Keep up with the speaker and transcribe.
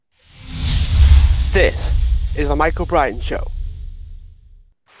This is the Michael Brighton Show.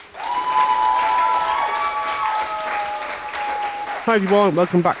 Hi everyone,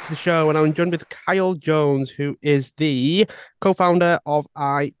 welcome back to the show, and I'm joined with Kyle Jones, who is the co-founder of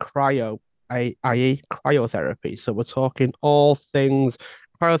iCryo, i.e. Cryotherapy. So we're talking all things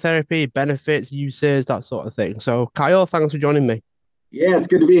cryotherapy, benefits, uses, that sort of thing. So Kyle, thanks for joining me. Yeah, it's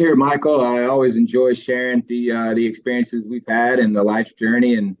good to be here, Michael. I always enjoy sharing the experiences we've had and the life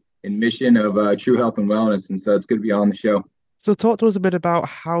journey and mission of true health and wellness. And so it's good to be on the show. So talk to us a bit about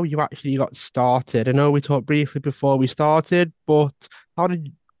how you actually got started. I know we talked briefly before we started, but how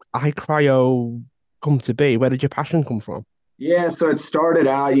did iCryo come to be? Where did your passion come from? Yeah, so it started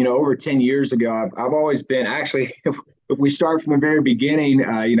out, over 10 years ago. I've always been actually, if we start from the very beginning,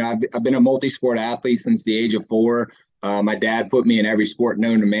 I've been a multi-sport athlete since the age of 4. My dad put me in every sport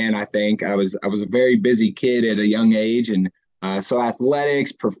known to man. I think I was a very busy kid at a young age, and so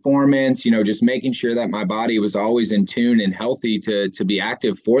athletics, performance, just making sure that my body was always in tune and healthy to be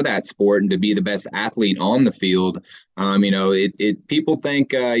active for that sport and to be the best athlete on the field. People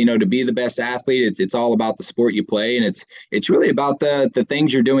think to be the best athlete, it's all about the sport you play, and it's really about the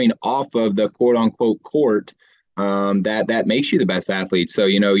things you're doing off of the quote unquote court. That makes you the best athlete. So,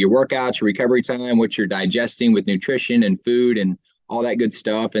 your workouts, your recovery time, what you're digesting with nutrition and food and all that good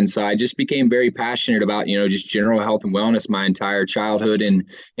stuff. And so I just became very passionate about, just general health and wellness my entire childhood and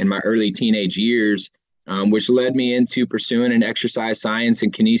in my early teenage years, which led me into pursuing an exercise science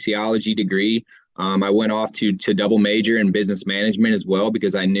and kinesiology degree. I went off to double major in business management as well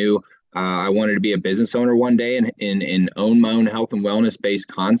because I knew I wanted to be a business owner one day and own my own health and wellness based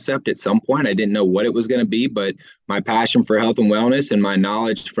concept at some point. I didn't know what it was going to be, but my passion for health and wellness and my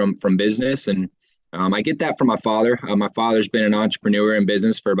knowledge from business and I get that from my father. My father's been an entrepreneur in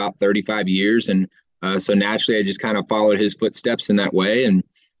business for about 35 years. And so naturally, I just kind of followed his footsteps in that way. And,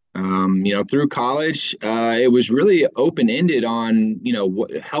 through college, it was really open ended on,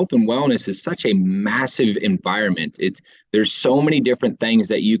 health and wellness is such a massive environment. There's so many different things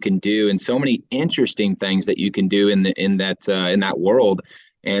that you can do and so many interesting things that you can do in that world.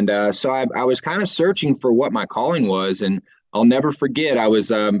 And so I was kind of searching for what my calling was. And I'll never forget, I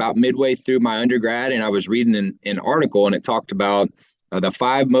was about midway through my undergrad and I was reading an article and it talked about the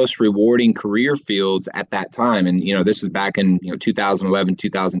 5 most rewarding career fields at that time. And, this is back in 2011,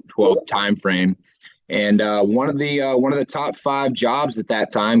 2012 timeframe. And one of the top 5 jobs at that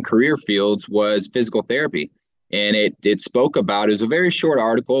time, career fields, was physical therapy. And it spoke about, it was a very short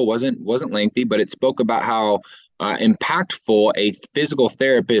article, it wasn't lengthy, but it spoke about how impactful a physical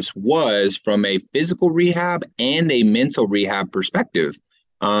therapist was from a physical rehab and a mental rehab perspective.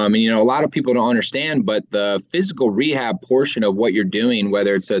 A lot of people don't understand, but the physical rehab portion of what you're doing,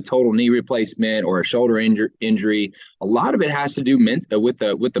 whether it's a total knee replacement or a shoulder injury, a lot of it has to do with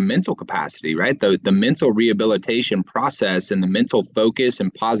the mental capacity, right? The mental rehabilitation process and the mental focus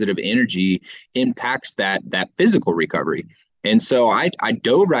and positive energy impacts that physical recovery. And so I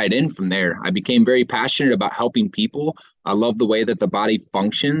dove right in from there. I became very passionate about helping people. I love the way that the body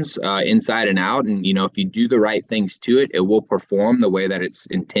functions inside and out. And, if you do the right things to it, it will perform the way that it's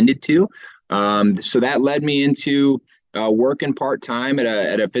intended to. So that led me into working part-time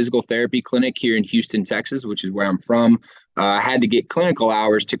at a physical therapy clinic here in Houston, Texas, which is where I'm from. I had to get clinical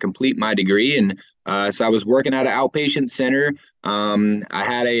hours to complete my degree. And so I was working at an outpatient center. I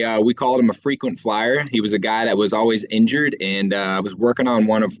had we called him a frequent flyer. He was a guy that was always injured, and I was working on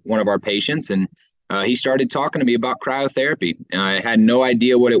one of our patients, and he started talking to me about cryotherapy. I had no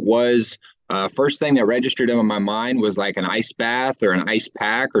idea what it was. First thing that registered in my mind was like an ice bath or an ice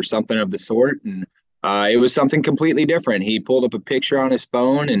pack or something of the sort, and it was something completely different. He pulled up a picture on his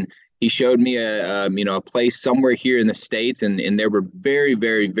phone and he showed me a place somewhere here in the States, and there were very,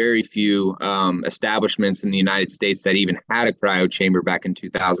 very, very few establishments in the United States that even had a cryo chamber back in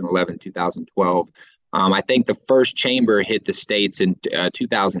 2011, 2012. I think the first chamber hit the States in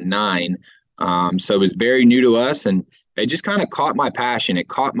 2009. So it was very new to us, and it just kind of caught my passion. It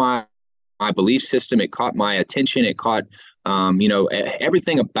caught my belief system. It caught my attention. It caught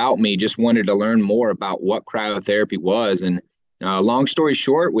everything about me. Just wanted to learn more about what cryotherapy was. And long story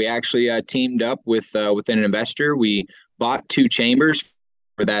short, we actually teamed up with an investor. We bought 2 chambers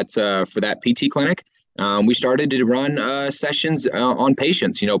for that PT clinic. We started to run sessions on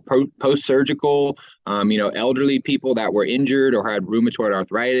patients, post-surgical, elderly people that were injured or had rheumatoid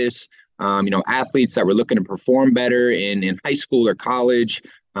arthritis, athletes that were looking to perform better in high school or college.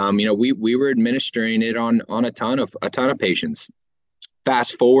 We were administering it on a ton of patients.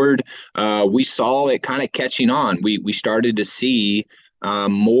 Fast forward, we saw it kind of catching on. We started to see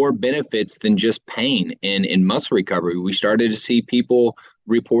more benefits than just pain in muscle recovery. We started to see people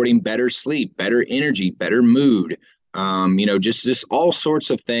reporting better sleep, better energy, better mood. Just all sorts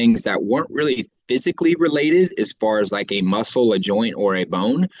of things that weren't really physically related as far as like a muscle, a joint, or a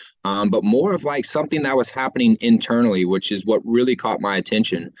bone, but more of like something that was happening internally, which is what really caught my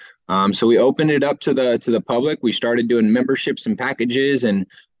attention. So we opened it up to the public. We started doing memberships and packages, and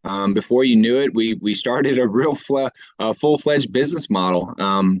before you knew it, we started a full-fledged business model.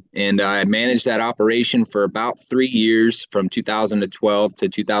 And I managed that operation for about 3 years, from 2012 to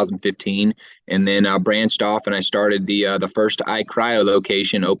 2015, and then branched off and I started the first iCryo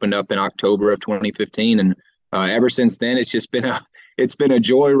location, opened up in October of 2015, and ever since then it's been a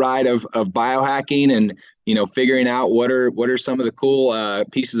joyride of biohacking and figuring out what are some of the cool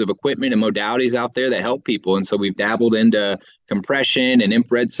pieces of equipment and modalities out there that help people. And so we've dabbled into compression and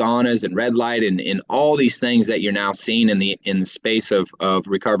infrared saunas and red light and all these things that you're now seeing in the space of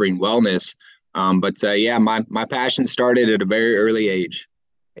recovery and wellness. Yeah, my passion started at a very early age.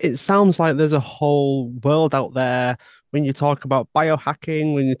 It sounds like there's a whole world out there when you talk about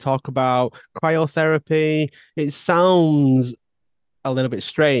biohacking, when you talk about cryotherapy. It sounds a little bit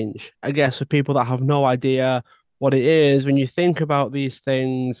strange, I guess, for people that have no idea what it is. When you think about these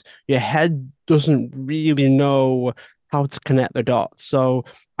things, your head doesn't really know how to connect the dots. So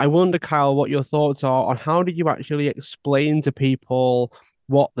I wonder, Kyle, what your thoughts are on how do you actually explain to people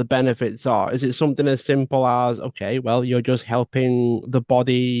what the benefits are? Is it something as simple as, okay, well, you're just helping the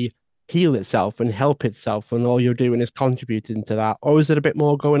body heal itself and help itself, and all you're doing is contributing to that? Or is it a bit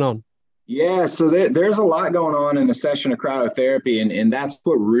more going on? Yeah, so there's a lot going on in the session of cryotherapy, and that's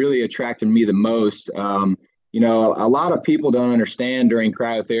what really attracted me the most. A lot of people don't understand during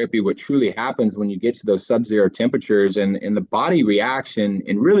cryotherapy what truly happens when you get to those sub-zero temperatures, and the body reacts in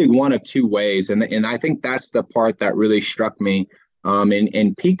really one of two ways. And I think that's the part that really struck me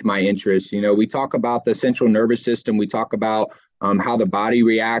and piqued my interest. We talk about the central nervous system, we talk about how the body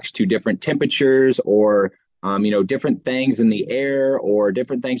reacts to different temperatures or different things in the air or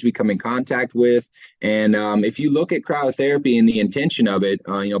different things we come in contact with. And if you look at cryotherapy and the intention of it,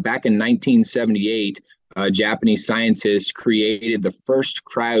 back in 1978, Japanese scientists created the first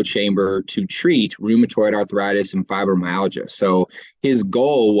cryo chamber to treat rheumatoid arthritis and fibromyalgia. So his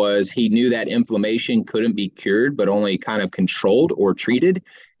goal was, he knew that inflammation couldn't be cured, but only kind of controlled or treated.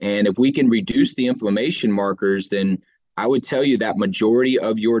 And if we can reduce the inflammation markers, then I would tell you that majority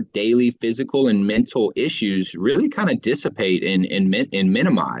of your daily physical and mental issues really kind of dissipate and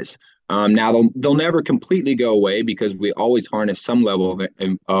minimize. Now, they'll never completely go away because we always harness some level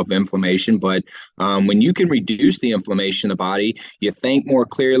of inflammation. But when you can reduce the inflammation in the body, you think more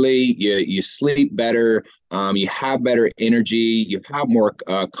clearly, you sleep better, you have better energy, you have more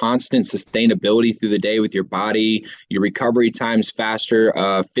constant sustainability through the day with your body, your recovery time's faster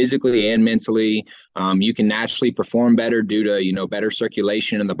physically and mentally. You can naturally perform better due to better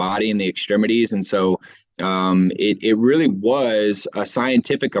circulation in the body and the extremities. And so it really was a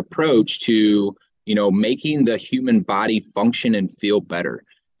scientific approach to making the human body function and feel better.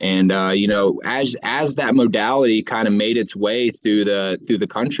 And as that modality kind of made its way through the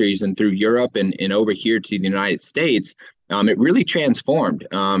countries and through Europe and over here to the United States, it really transformed.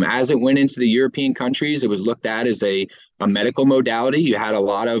 As it went into the European countries, it was looked at as a medical modality. You had a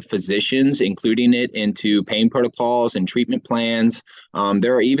lot of physicians including it into pain protocols and treatment plans.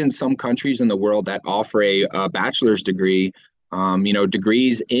 There are even some countries in the world that offer a bachelor's degree,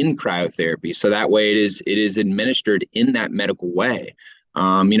 degrees in cryotherapy. So that way it is administered in that medical way.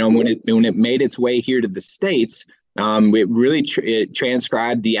 When it made its way here to the States, it really it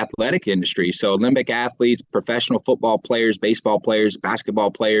transcribed the athletic industry. So Olympic athletes, professional football players, baseball players, basketball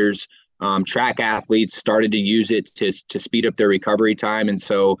players, track athletes started to use it to speed up their recovery time. And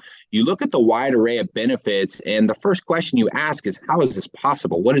so you look at the wide array of benefits, and the first question you ask is, how is this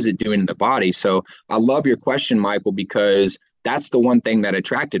possible? What is it doing in the body? So I love your question, Michael, because that's the one thing that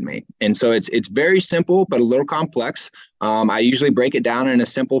attracted me. And so it's very simple, but a little complex. I usually break it down in a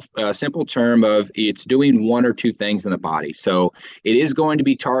simple term of it's doing one or two things in the body. So it is going to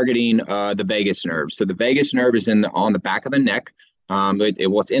be targeting the vagus nerve. So the vagus nerve is on the back of the neck.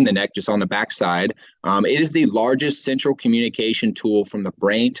 It's in the neck, just on the back side. It is the largest central communication tool from the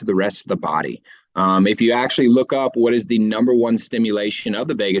brain to the rest of the body. If you actually look up what is the number one stimulation of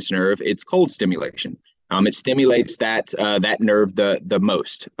the vagus nerve, it's cold stimulation. It stimulates that nerve the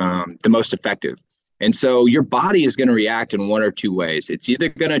most effective. And so your body is going to react in one or two ways. It's either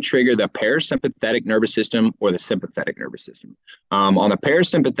going to trigger the parasympathetic nervous system or the sympathetic nervous system. On the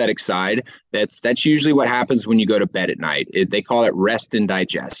parasympathetic side, that's usually what happens when you go to bed at night. They call it rest and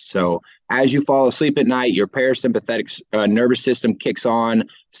digest. So as you fall asleep at night, your parasympathetic nervous system kicks on,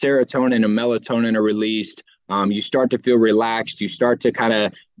 serotonin and melatonin are released. You start to feel relaxed. You start to kind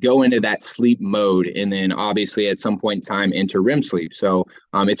of go into that sleep mode. And then obviously at some point in time, enter REM sleep. So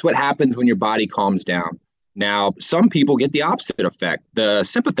it's what happens when your body calms down. Now, some people get the opposite effect. The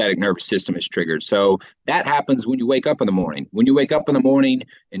sympathetic nervous system is triggered. So that happens when you wake up in the morning. When you wake up in the morning,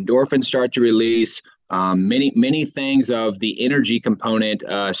 endorphins start to release. Many things of the energy component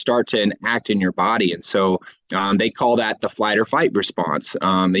start to enact in your body, and so they call that the flight or fight response.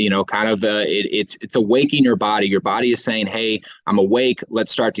 It's awaking your body. Your body is saying, "Hey, I'm awake.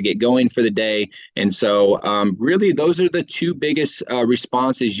 Let's start to get going for the day." And so, really, those are the two biggest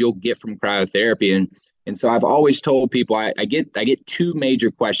responses you'll get from cryotherapy. And so I've always told people I get two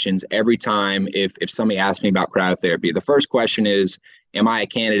major questions every time if somebody asks me about cryotherapy. The first question is, "Am I a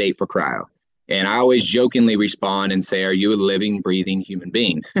candidate for cryo?" And I always jokingly respond and say, "Are you a living, breathing human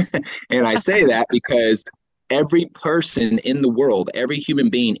being?" And I say that because every person in the world, every human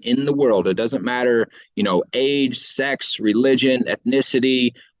being in the world, it doesn't matter, age, sex, religion,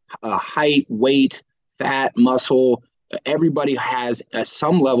 ethnicity, height, weight, fat, muscle, everybody has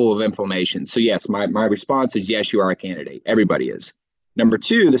some level of inflammation. So yes, my response is yes, you are a candidate. Everybody is. Number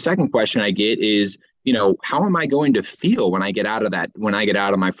two, the second question I get is, how am I going to feel when I get out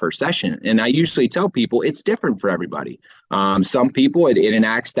of my first session? And I usually tell people it's different for everybody. Some people, it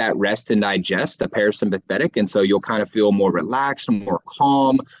enacts that rest and digest, the parasympathetic. And so you'll kind of feel more relaxed, more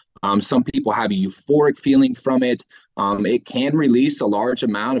calm. Some people have a euphoric feeling from it. It can release a large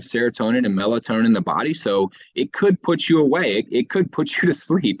amount of serotonin and melatonin in the body. So it could put you away. It could put you to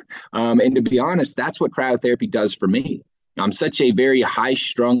sleep. And to be honest, that's what cryotherapy does for me. I'm such a very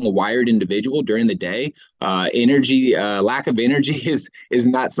high-strung, wired individual during the day. Lack of energy is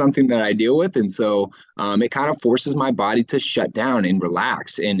not something that I deal with, and so it kind of forces my body to shut down and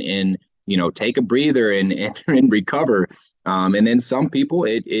relax and take a breather and recover. And then some people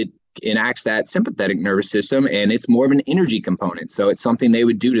it enacts that sympathetic nervous system, and it's more of an energy component. So it's something they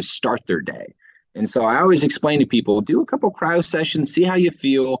would do to start their day. And so I always explain to people, do a couple cryo sessions, see how you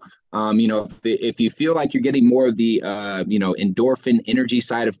feel. If you feel like you're getting more of the, endorphin energy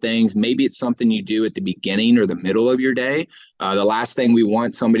side of things, maybe it's something you do at the beginning or the middle of your day. The last thing we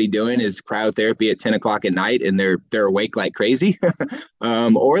want somebody doing is cryotherapy at 10 o'clock at night and they're awake like crazy.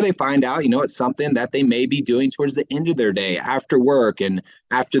 Or they find out, it's something that they may be doing towards the end of their day, after work and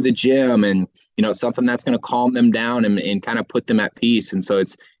after the gym, and it's something that's going to calm them down and kind of put them at peace. And so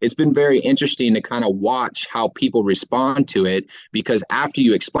it's been very interesting to kind of watch how people respond to it, because after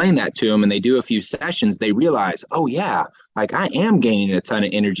you explain that to them and they do a few sessions, they realize, oh yeah, like I am gaining a ton of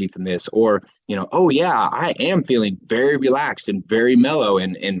energy from this, or oh yeah, I am feeling very relaxed and very mellow,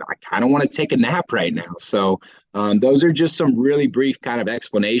 and I kind of want to take a nap right now. So those are just some really brief kind of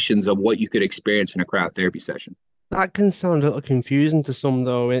explanations of what you could experience in a cryotherapy session. That can sound a little confusing to some,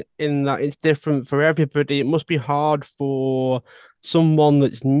 though, in that it's different for everybody. It must be hard for someone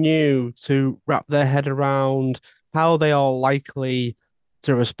that's new to wrap their head around how they are likely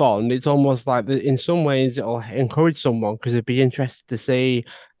to respond. It's almost like in some ways it'll encourage someone because they'd be interested to see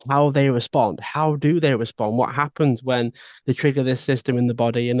how they respond. How do they respond? What happens when they trigger this system in the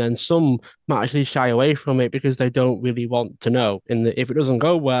body? And then some might actually shy away from it because they don't really want to know. And if it doesn't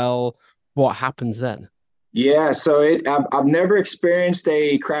go well, what happens then? Yeah, so I've never experienced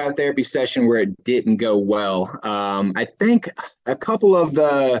a cryotherapy session where it didn't go well. I think a couple of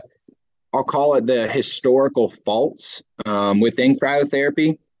I'll call it the historical faults within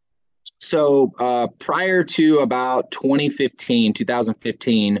cryotherapy. So prior to about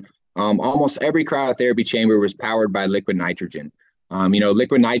 2015, almost every cryotherapy chamber was powered by liquid nitrogen.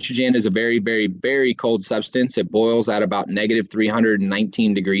 Liquid nitrogen is a very, very, very cold substance. It boils at about negative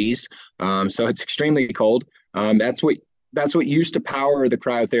 319 degrees. So it's extremely cold. That's what used to power the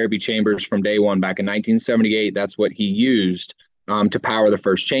cryotherapy chambers from day one back in 1978. That's what he used to power the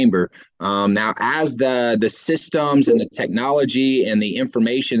first chamber. Now, as the systems and the technology and the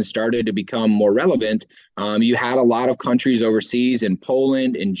information started to become more relevant, you had a lot of countries overseas, in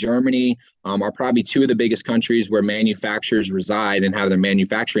Poland and Germany are probably two of the biggest countries where manufacturers reside and have their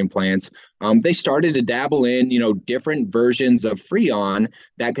manufacturing plants. They started to dabble in, different versions of Freon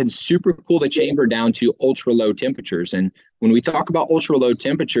that could super cool the chamber down to ultra low temperatures. And when we talk about ultra low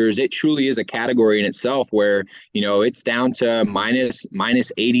temperatures, it truly is a category in itself where, it's down to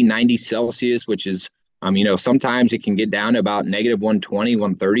minus 80, 90 Celsius, which is, sometimes it can get down to about negative 120,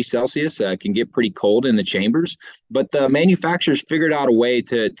 130 Celsius. It can get pretty cold in the chambers, but the manufacturers figured out a way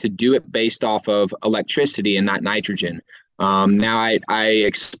to do it based off of electricity and not nitrogen. Now, I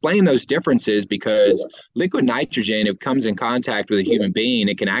explain those differences because liquid nitrogen, if it comes in contact with a human being,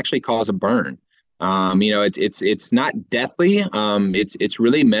 it can actually cause a burn. It's not deathly. It's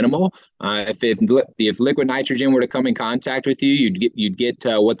really minimal. If liquid nitrogen were to come in contact with you, you'd get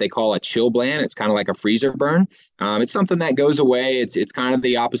what they call a chilblain. It's kind of like a freezer burn. It's something that goes away. It's kind of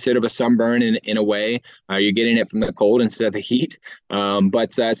the opposite of a sunburn in a way. You're getting it from the cold instead of the heat.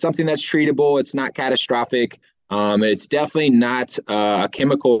 But something that's treatable. It's not catastrophic. It's definitely not a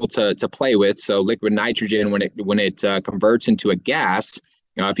chemical to play with. So liquid nitrogen, when it converts into a gas,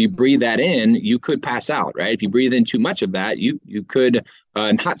 if you breathe that in, you could pass out, right? If you breathe in too much of that, you could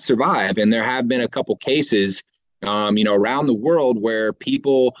not survive. And there have been a couple cases, around the world where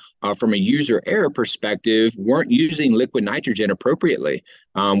people, from a user error perspective, weren't using liquid nitrogen appropriately,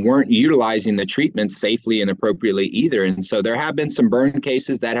 weren't utilizing the treatment safely and appropriately either. And so there have been some burn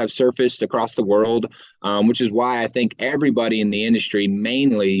cases that have surfaced across the world, which is why I think everybody in the industry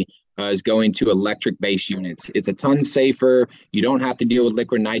mainly is going to electric-based units. It's a ton safer. You don't have to deal with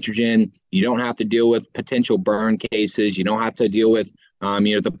liquid nitrogen. You don't have to deal with potential burn cases. You don't have to deal with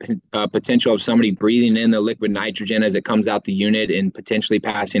the potential of somebody breathing in the liquid nitrogen as it comes out the unit and potentially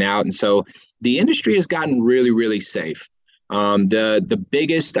passing out. And so the industry has gotten really, really safe. The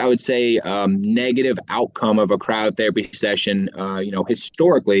biggest, I would say, negative outcome of a cryotherapy session,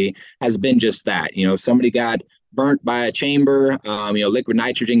 historically has been just that. Somebody got burnt by a chamber, liquid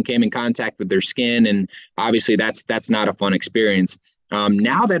nitrogen came in contact with their skin, and obviously that's not a fun experience.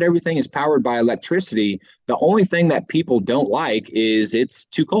 Now that everything is powered by electricity, the only thing that people don't like is it's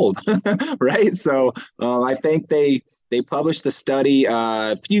too cold, right? So I think they published a study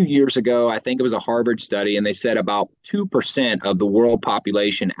a few years ago. I think it was a Harvard study, and they said about 2% of the world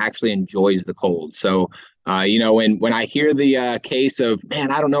population actually enjoys the cold. So, when I hear the case of,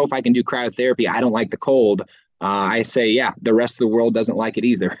 man, I don't know if I can do cryotherapy, I don't like the cold. I say, yeah, the rest of the world doesn't like it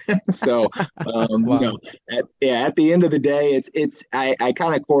either. So, Wow. at the end of the day, I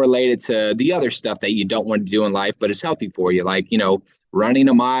kind of correlate it to the other stuff that you don't want to do in life, but it's healthy for you, like, running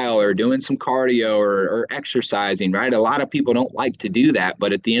a mile or doing some cardio or exercising, right? A lot of people don't like to do that,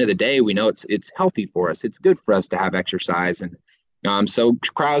 but at the end of the day, we know it's healthy for us. It's good for us to have exercise. And so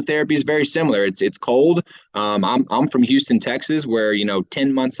cryotherapy is very similar. It's cold. I'm from Houston, Texas, where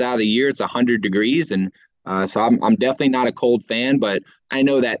 10 months out of the year it's 100 degrees, and so I'm definitely not a cold fan, but I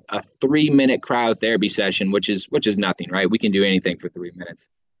know that a 3 minute cryotherapy session, which is nothing, right? We can do anything for 3 minutes.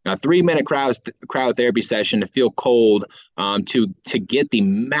 A 3 minute cryotherapy session to feel cold, to get the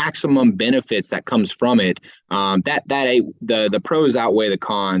maximum benefits that comes from it. The pros outweigh the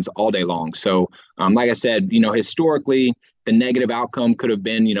cons all day long. So, like I said, historically, the negative outcome could have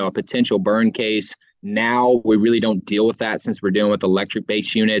been, a potential burn case. Now we really don't deal with that since we're dealing with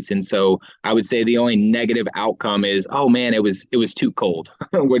electric-based units, and so I would say the only negative outcome is, oh man, it was too cold,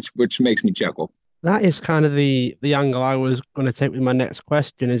 which makes me chuckle. That is kind of the angle I was going to take with my next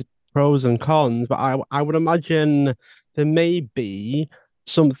question is pros and cons, but I would imagine there may be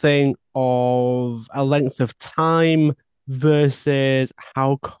something of a length of time versus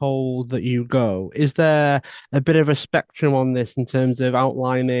how cold that you go. Is there a bit of a spectrum on this in terms of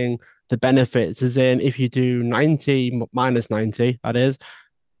outlining the benefits, as in if you do 90 minus 90, that is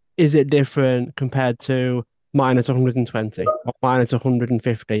it different compared to minus 120 or minus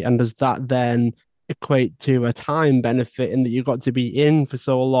 150? And does that then equate to a time benefit in that you've got to be in for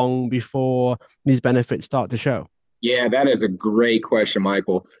so long before these benefits start to show? Yeah, that is a great question,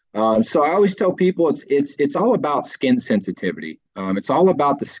 Michael. So I always tell people it's all about skin sensitivity. It's all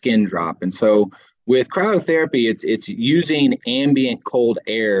about the skin drop, and so with cryotherapy, it's using ambient cold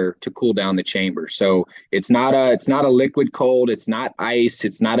air to cool down the chamber. So it's not a liquid cold, it's not ice,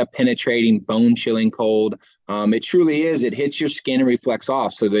 it's not a penetrating bone chilling cold. It truly is. It hits your skin and reflects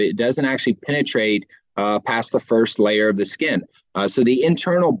off, so that it doesn't actually penetrate past the first layer of the skin. So the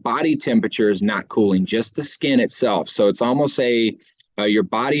internal body temperature is not cooling, just the skin itself. So it's almost your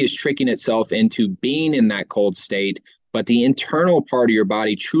body is tricking itself into being in that cold state, but the internal part of your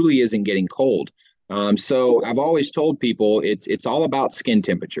body truly isn't getting cold. So I've always told people it's all about skin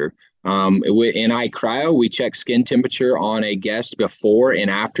temperature. In iCryo, we check skin temperature on a guest before and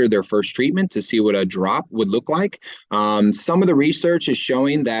after their first treatment to see what a drop would look like. Some of the research is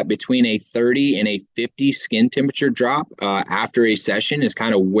showing that between a 30 and a 50 skin temperature drop after a session is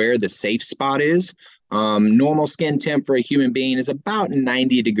kind of where the safe spot is. Normal skin temp for a human being is about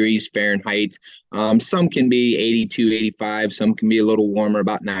 90 degrees Fahrenheit. Some can be 82, 85. Some can be a little warmer,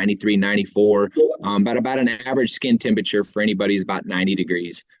 about 93, 94. But about an average skin temperature for anybody is about 90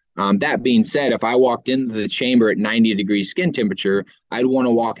 degrees. That being said, if I walked into the chamber at 90 degrees skin temperature, I'd want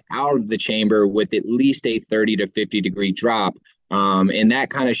to walk out of the chamber with at least a 30 to 50 degree drop, And that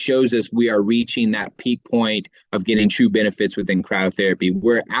kind of shows us we are reaching that peak point of getting true benefits within cryotherapy.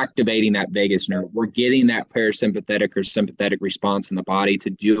 We're activating that vagus nerve. We're getting that parasympathetic or sympathetic response in the body to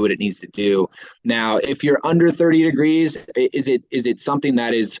do what it needs to do. Now, if you're under 30 degrees, is it something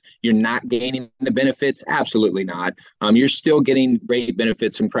that is you're not gaining the benefits? Absolutely not. You're still getting great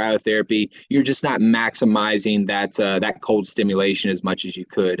benefits from cryotherapy. You're just not maximizing that cold stimulation as much as you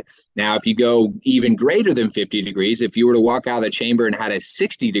could. Now, if you go even greater than 50 degrees, if you were to walk out of the chamber and had a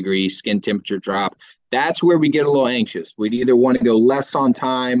 60-degree skin temperature drop, that's where we get a little anxious. We'd either want to go less on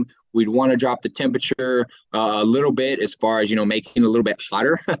time. We'd want to drop the temperature a little bit as far as, making it a little bit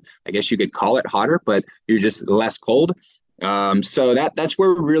hotter. I guess you could call it hotter, but you're just less cold. So that's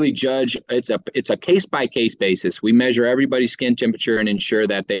where we really judge. It's a case by case basis. We measure everybody's skin temperature and ensure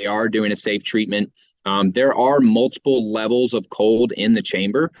that they are doing a safe treatment. There are multiple levels of cold in the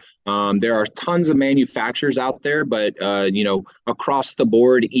chamber. There are tons of manufacturers out there, but across the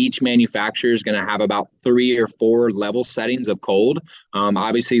board, each manufacturer is going to have about 3 or 4 level settings of cold.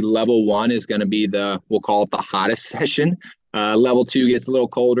 Obviously, level 1 is going to be we'll call it the hottest session. Level 2 gets a little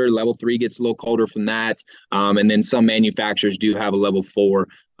colder. Level 3 gets a little colder from that. And then some manufacturers do have a level 4.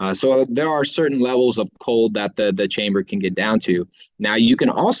 So there are certain levels of cold that the chamber can get down to. Now, you can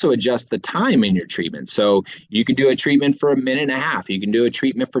also adjust the time in your treatment. So you can do a treatment for 1.5 minutes. You can do a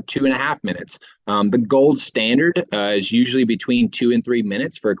treatment for 2.5 minutes. The gold standard is usually between 2 and 3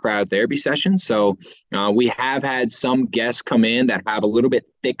 minutes for a cryotherapy session. So we have had some guests come in that have a little bit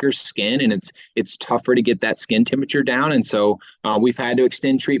thicker skin, and it's tougher to get that skin temperature down. And so we've had to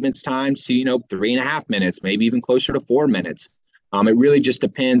extend treatments times to 3.5 minutes, maybe even closer to 4 minutes. It really just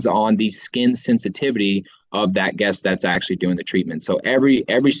depends on the skin sensitivity of that guest that's actually doing the treatment. So every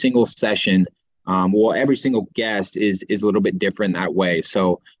single session, every single guest is a little bit different that way.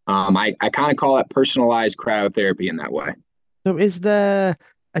 So I kind of call it personalized cryotherapy in that way. So is there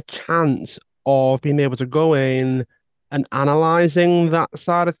a chance of being able to go in and analyzing that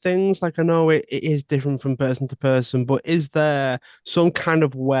side of things? Like I know it is different from person to person, but is there some kind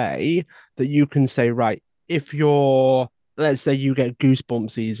of way that you can say, right, if let's say you get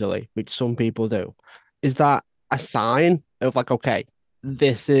goosebumps easily, which some people do, is that a sign of like, okay,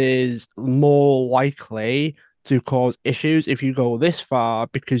 this is more likely to cause issues if you go this far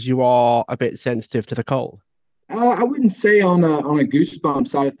because you are a bit sensitive to the cold? I wouldn't say on a goosebump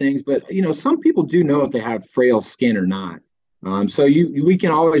side of things, but some people do know if they have frail skin or not. So we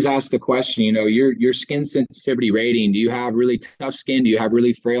can always ask the question, your skin sensitivity rating. Do you have really tough skin? Do you have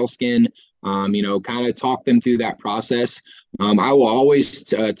really frail skin? Kind of talk them through that process. I will always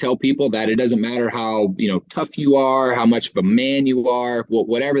tell people that it doesn't matter how tough you are, how much of a man you are,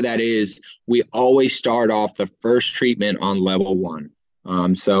 whatever that is. We always start off the first treatment on level 1.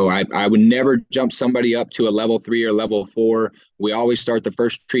 So I would never jump somebody up to a level 3 or level 4. We always start the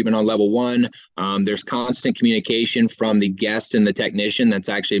first treatment on level 1. There's constant communication from the guest and the technician that's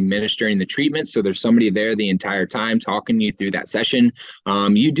actually administering the treatment. So there's somebody there the entire time talking you through that session.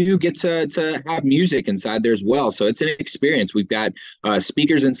 You do get to have music inside there as well. So it's an experience. We've got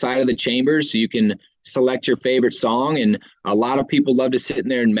speakers inside of the chambers, so you can select your favorite song. And a lot of people love to sit in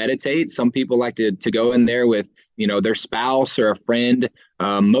there and meditate. Some people like to go in there with their spouse or a friend.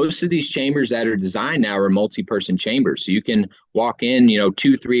 Most of these chambers that are designed now are multi-person chambers. So you can walk in,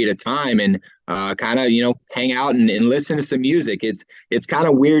 2, 3 at a time and kind of, hang out and listen to some music. It's kind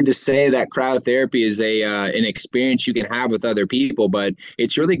of weird to say that cryotherapy is an experience you can have with other people, but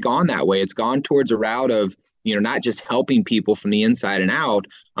it's really gone that way. It's gone towards a route of, not just helping people from the inside and out,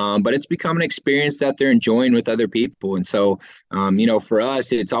 but it's become an experience that they're enjoying with other people. And so, for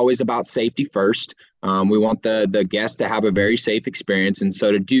us, it's always about safety first. We want the guests to have a very safe experience. And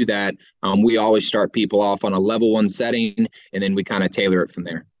so to do that, we always start people off on a level 1 setting, and then we kind of tailor it from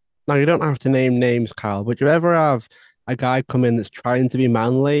there. Now, you don't have to name names, Kyle, but you ever have a guy come in that's trying to be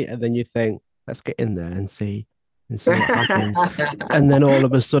manly, and then you think, let's get in there and see what happens. And then all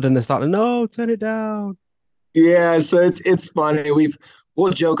of a sudden they start, no, turn it down. Yeah, so it's funny.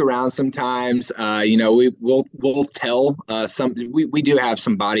 We'll joke around sometimes. We'll tell we do have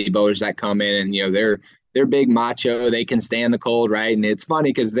some bodybuilders that come in and they're big macho. They can stand the cold, right? And it's funny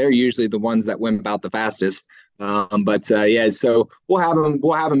because they're usually the ones that wimp out the fastest. So we'll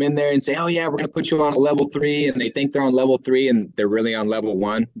have them in there and say, oh yeah, we're gonna put you on a level 3, and they think they're on level 3 and they're really on level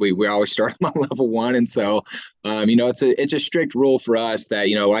 1. We always start them on level 1, and so it's a strict rule for us that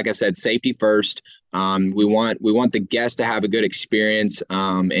like I said, safety first. We want the guest to have a good experience,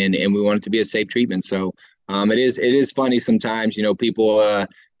 and we want it to be a safe treatment. So it is funny sometimes, people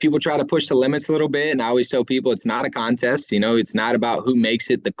people try to push the limits a little bit. And I always tell people it's not a contest. It's not about who makes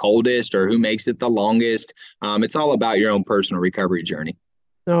it the coldest or who makes it the longest. It's all about your own personal recovery journey.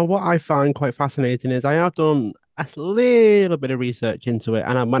 Now, what I find quite fascinating is I have done a little bit of research into it,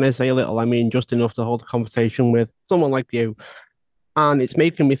 and when I say a little, I mean just enough to hold a conversation with someone like you. And it's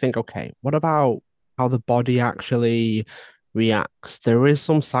making me think, okay, what about how the body actually reacts? There is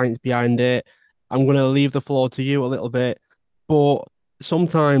some science behind it. I'm going to leave the floor to you a little bit, but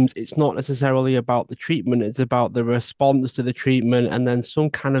sometimes it's not necessarily about the treatment, it's about the response to the treatment, and then some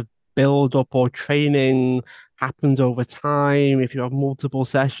kind of build up or training happens over time if you have multiple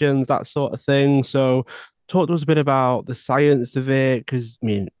sessions, that sort of thing. So, talk to us a bit about the science of it, because I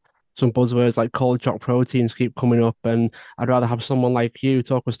mean, some buzzwords like cold shock proteins keep coming up, and I'd rather have someone like you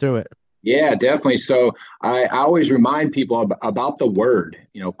talk us through it. Yeah, definitely. So I always remind people about the word,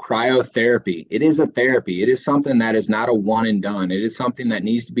 cryotherapy. It is a therapy. It is something that is not a one and done. It is something that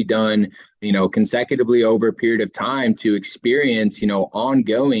needs to be done, consecutively over a period of time to experience,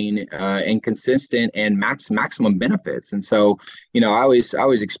 ongoing and consistent and maximum benefits. And so, I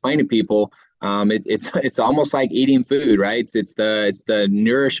always explain to people, it's almost like eating food, right? It's the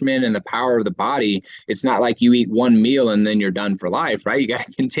nourishment and the power of the body. It's not like you eat one meal and then you're done for life, right? You got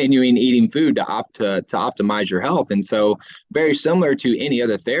to continuing eating food to optimize your health. And so, very similar to any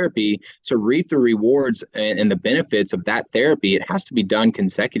other therapy, to reap the rewards and the benefits of that therapy, it has to be done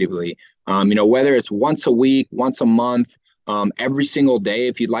consecutively. Whether it's once a week, once a month, every single day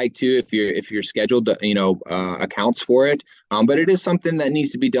if you'd like to, if you're scheduled to, accounts for it. But it is something that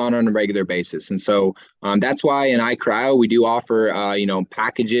needs to be done on a regular basis. And so that's why in iCryo we do offer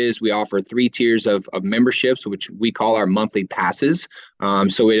packages. We offer 3 tiers of memberships, which we call our monthly passes.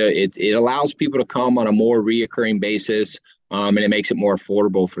 So it allows people to come on a more reoccurring basis. And it makes it more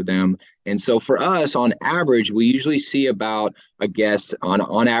affordable for them. And so for us, on average, we usually see about a guest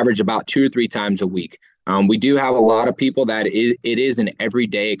on average about 2 or 3 times a week. We do have a lot of people that it is an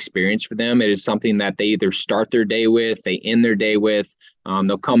everyday experience for them. It is something that they either start their day with, they end their day with.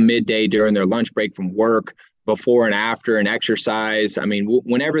 They'll come midday during their lunch break from work, before and after an exercise. I mean,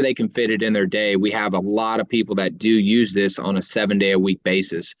 whenever they can fit it in their day, we have a lot of people that do use this on a 7-day-a-week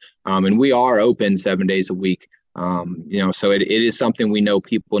basis. And we are open 7 days a week. So it is something we know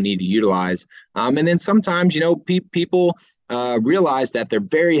people need to utilize. And then sometimes, people realize that they're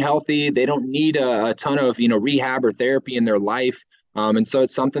very healthy. They don't need a ton of, rehab or therapy in their life. And so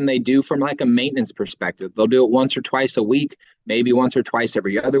it's something they do from like a maintenance perspective. They'll do it once or twice a week, maybe once or twice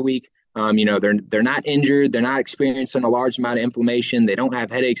every other week. They're not injured. They're not experiencing a large amount of inflammation. They don't have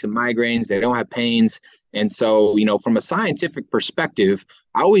headaches and migraines. They don't have pains. And so, from a scientific perspective,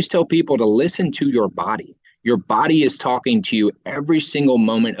 I always tell people to listen to your body. Your body is talking to you every single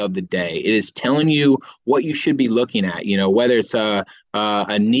moment of the day. It is telling you what you should be looking at, whether it's a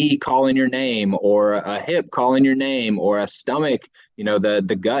knee calling your name or a hip calling your name or a stomach,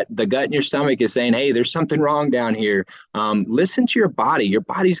 the gut in your stomach is saying, hey, there's something wrong down here. Listen to your body. Your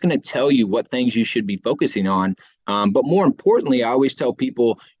body's going to tell you what things you should be focusing on. But more importantly, I always tell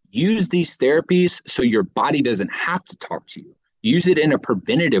people, use these therapies so your body doesn't have to talk to you. Use it in a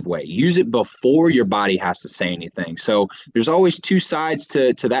preventative way. Use it before your body has to say anything. So there's always two sides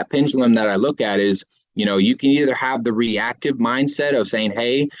to that pendulum that I look at is, you can either have the reactive mindset of saying,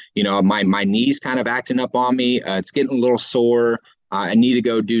 hey, my knee's kind of acting up on me. It's getting a little sore. I need to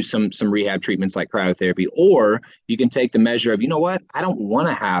go do some rehab treatments like cryotherapy. Or you can take the measure of, I don't want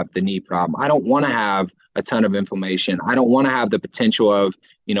to have the knee problem. I don't want to have a ton of inflammation. I don't want to have the potential of,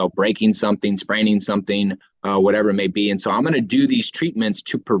 breaking something, spraining something, whatever it may be. And so I'm going to do these treatments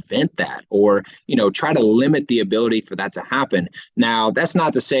to prevent that or, try to limit the ability for that to happen. Now, that's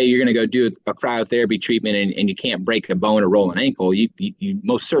not to say you're going to go do a cryotherapy treatment and you can't break a bone or roll an ankle. You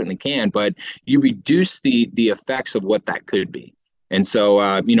most certainly can, but you reduce the effects of what that could be. And so,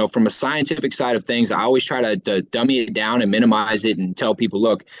 from a scientific side of things, I always try to dummy it down and minimize it and tell people,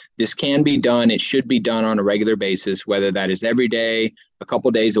 look, this can be done. It should be done on a regular basis, whether that is every day, a couple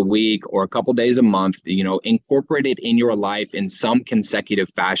of days a week, or a couple of days a month. Incorporate it in your life in some consecutive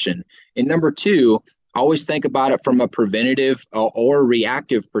fashion. And number two, always think about it from a preventative or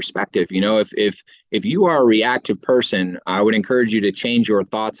reactive perspective. If you are a reactive person, I would encourage you to change your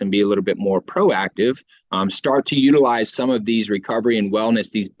thoughts and be a little bit more proactive. Start to utilize some of these recovery and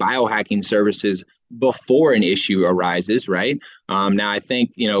wellness, these biohacking services before an issue arises, right? Now, I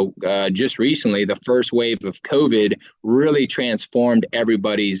think, just recently, the first wave of COVID really transformed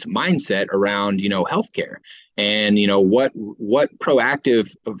everybody's mindset around, healthcare and, what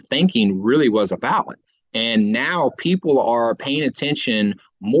proactive thinking really was about. And now people are paying attention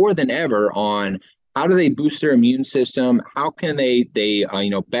more than ever on how do they boost their immune system? How can they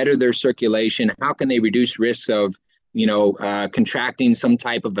better their circulation? How can they reduce risks of contracting some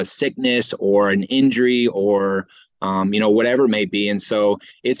type of a sickness or an injury or whatever it may be. And so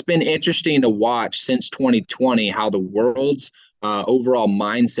it's been interesting to watch since 2020 how the world's overall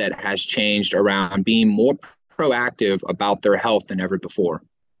mindset has changed around being more proactive about their health than ever before.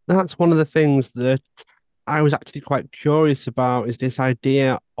 That's one of the things that I was actually quite curious about is this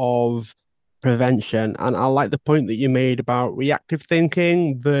idea of prevention. And I like the point that you made about reactive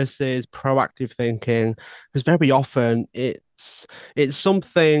thinking versus proactive thinking, because very often it's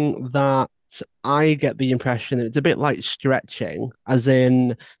something that I get the impression that it's a bit like stretching, as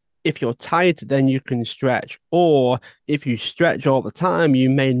in if you're tight, then you can stretch, or if you stretch all the time, you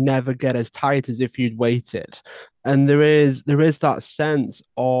may never get as tight as if you'd waited. And there is that sense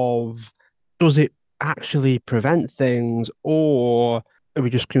of does it actually prevent things, or are we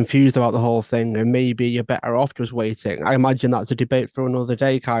just confused about the whole thing and maybe you're better off just waiting? I imagine that's a debate for another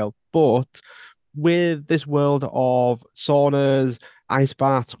day, Kyle. But with this world of saunas, ice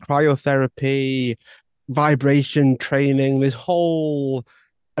baths, cryotherapy, vibration training, this whole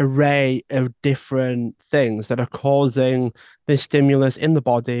array of different things that are causing this stimulus in the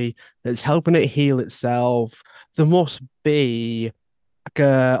body that's helping it heal itself. There must be like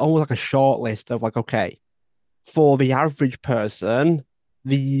a almost like a short list of like, okay, for the average person,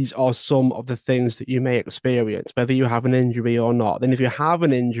 these are some of the things that you may experience, whether you have an injury or not. Then, if you have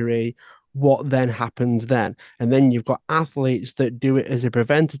an injury, what then happens then? And then you've got athletes that do it as a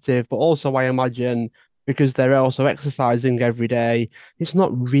preventative, but also, I imagine, because they're also exercising every day, it's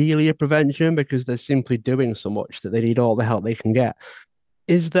not really a prevention because they're simply doing so much that they need all the help they can get.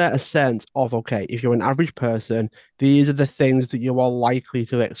 Is there a sense of, okay, if you're an average person, these are the things that you are likely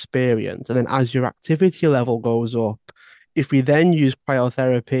to experience? And then as your activity level goes up, if we then use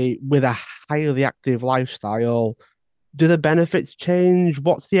cryotherapy with a highly active lifestyle, do the benefits change?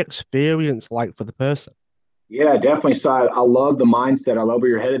 What's the experience like for the person? Yeah, definitely. So I love the mindset. I love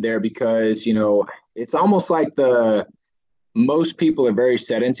where you're headed there because, it's almost like the most people are very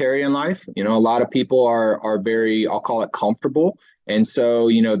sedentary in life. A lot of people are very, I'll call it comfortable. And so,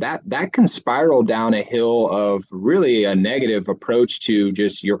 that can spiral down a hill of really a negative approach to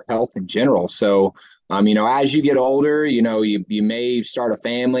just your health in general. So, as you get older, you may start a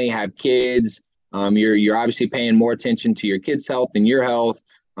family, have kids. You're obviously paying more attention to your kids' health than your health.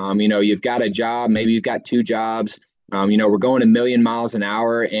 You've got a job, maybe you've got two jobs. We're going a million miles an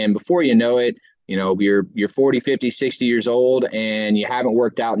hour. And before you know it, you're 40, 50, 60 years old and you haven't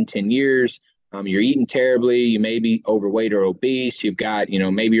worked out in 10 years. You're eating terribly. You may be overweight or obese. You've got,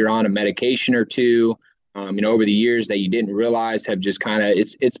 maybe you're on a medication or two, over the years that you didn't realize have just kind of,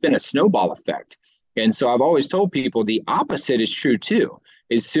 it's been a snowball effect. And so I've always told people the opposite is true too.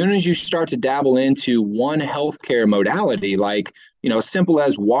 As soon as you start to dabble into one healthcare modality, like, simple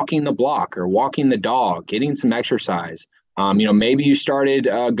as walking the block or walking the dog, getting some exercise, maybe you started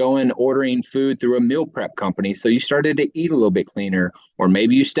ordering food through a meal prep company. So you started to eat a little bit cleaner, or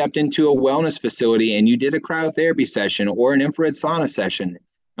maybe you stepped into a wellness facility and you did a cryotherapy session or an infrared sauna session.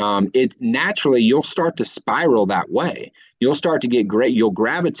 It naturally, you'll start to spiral that way. You'll start to get great. You'll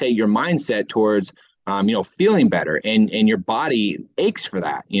gravitate your mindset towards, feeling better, and your body aches for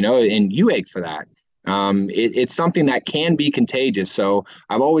that, and you ache for that. It's something that can be contagious. So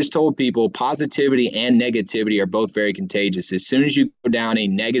I've always told people positivity and negativity are both very contagious. As soon as you go down a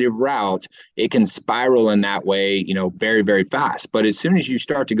negative route, it can spiral in that way, very, very fast. But as soon as you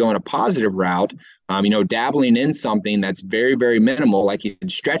start to go in a positive route, dabbling in something that's very, very minimal, like you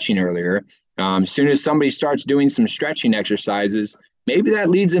did stretching earlier, as soon as somebody starts doing some stretching exercises, maybe that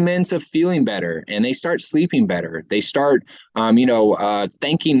leads them into feeling better and they start sleeping better. They start,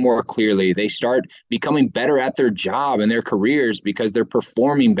 thinking more clearly. They start becoming better at their job and their careers because they're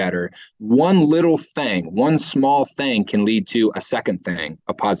performing better. One little thing, one small thing can lead to a second thing,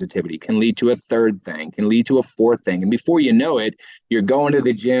 a positivity, can lead to a third thing, can lead to a fourth thing. And before you know it, you're going to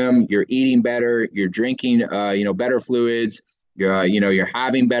the gym, you're eating better, you're drinking, better fluids. You're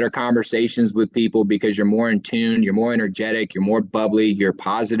having better conversations with people because you're more in tune, you're more energetic, you're more bubbly, you're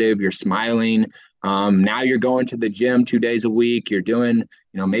positive, you're smiling. Now you're going to the gym 2 days a week. You're doing,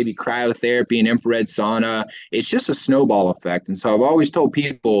 maybe cryotherapy and infrared sauna. It's just a snowball effect. And so I've always told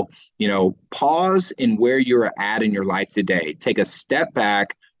people, pause in where you're at in your life today. Take a step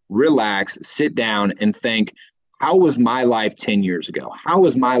back, relax, sit down and think, how was my life 10 years ago? How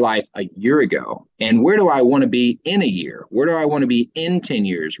was my life a year ago? And where do I want to be in a year? Where do I want to be in 10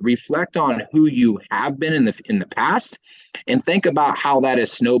 years? Reflect on who you have been in the past and think about how that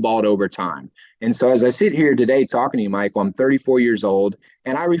has snowballed over time. And so as I sit here today talking to you, Michael, I'm 34 years old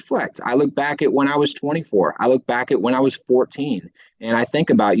and I reflect. I look back at when I was 24. I look back at when I was 14. And I think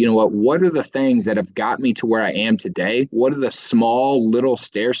about, what are the things that have got me to where I am today? What are the small little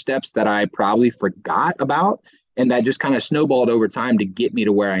stair steps that I probably forgot about and that just kind of snowballed over time to get me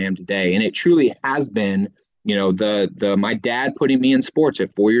to where I am today? And it truly has been, the my dad putting me in sports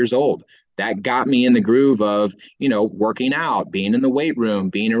at 4 years old. That got me in the groove of, working out, being in the weight room,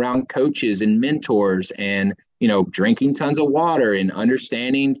 being around coaches and mentors, and drinking tons of water and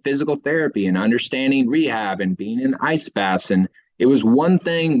understanding physical therapy and understanding rehab and being in ice baths. And it was one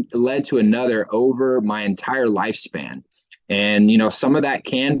thing led to another over my entire lifespan. And, some of that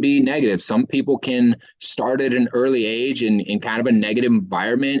can be negative. Some people can start at an early age in kind of a negative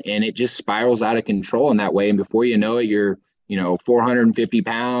environment and it just spirals out of control in that way. And before you know it, you're 450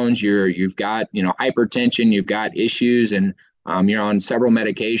 pounds, you've got, hypertension, you've got issues, and you're on several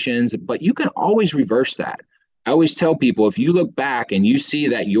medications, but you can always reverse that. I always tell people, if you look back and you see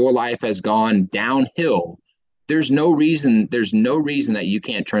that your life has gone downhill, there's no reason that you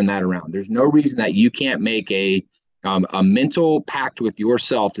can't turn that around. There's no reason that you can't make a mental pact with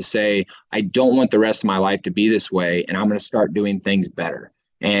yourself to say, I don't want the rest of my life to be this way, and I'm going to start doing things better.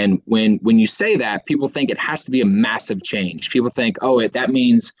 And when you say that, people think it has to be a massive change. People think, oh, that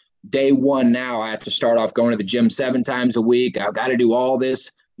means day one now I have to start off going to the gym 7 times a week. I've got to do all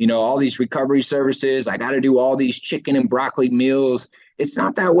this, all these recovery services. I got to do all these chicken and broccoli meals. It's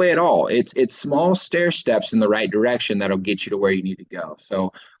not that way at all. It's small stair steps in the right direction that'll get you to where you need to go.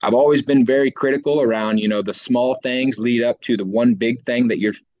 So I've always been very critical around, the small things lead up to the one big thing that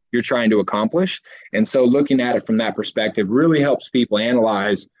you're trying to accomplish. And so looking at it from that perspective really helps people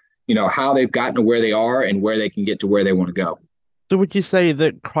analyze, how they've gotten to where they are and where they can get to where they want to go. So would you say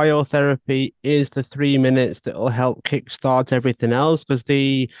that cryotherapy is the 3 minutes that will help kickstart everything else? Because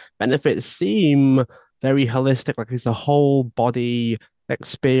the benefits seem very holistic, like it's a whole body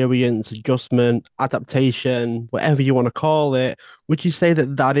experience, adjustment, adaptation, whatever you want to call it. Would you say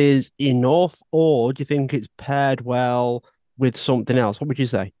that that is enough, or do you think it's paired well with something else? What would you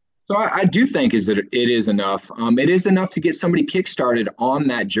say? So I do think is that it is enough. It is enough to get somebody kickstarted on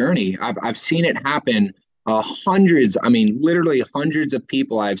that journey. I've seen it happen. Hundreds, I mean, literally hundreds of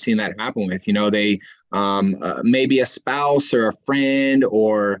people I've seen that happen with. They maybe a spouse or a friend,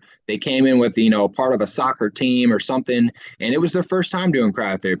 or they came in with part of a soccer team or something, and it was their first time doing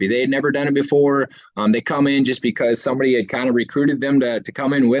cryotherapy. They had never done it before. They come in just because somebody had kind of recruited them to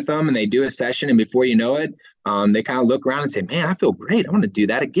come in with them, and they do a session, and before you know it, they kind of look around and say, man, I feel great. I want to do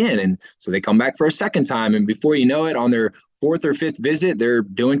that again. And so they come back for a second time. And before you know it, on their fourth or fifth visit, they're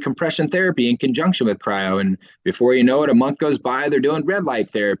doing compression therapy in conjunction with cryo. And before you know it, a month goes by, they're doing red light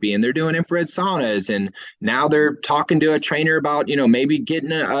therapy and they're doing infrared saunas. And now they're talking to a trainer about, maybe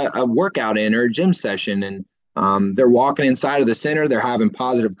getting a workout in or a gym session. And they're walking inside of the center. They're having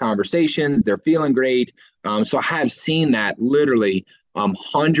positive conversations. They're feeling great. So I have seen that literally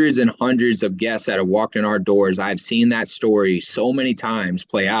hundreds and hundreds of guests that have walked in our doors. I've seen that story so many times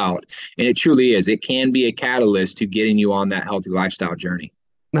play out, and it truly is. It can be a catalyst to getting you on that healthy lifestyle journey.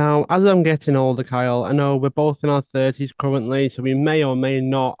 Now, as I'm getting older, Kyle, I know we're both in our 30s currently, so we may or may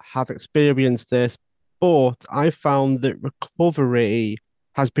not have experienced this, but I found that recovery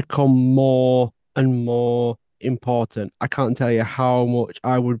has become more and more important. I can't tell you how much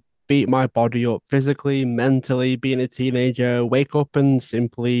I would beat my body up physically, mentally, being a teenager, wake up and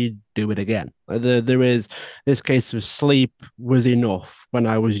simply do it again. There is this case of sleep was enough when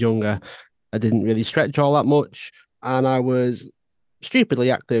I was younger. I didn't really stretch all that much, and I was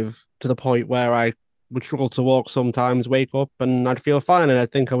stupidly active to the point where I would struggle to walk sometimes, wake up and I'd feel fine and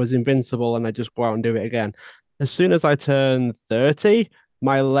I'd think I was invincible and I'd just go out and do it again. As soon as I turned 30,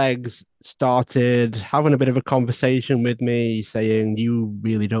 my legs started having a bit of a conversation with me saying, you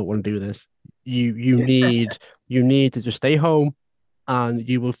really don't want to do this. You need you need to just stay home and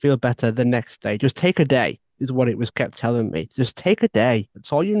you will feel better the next day. Just take a day is what it was kept telling me. Just take a day.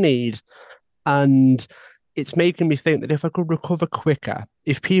 That's all you need. And it's making me think that if I could recover quicker,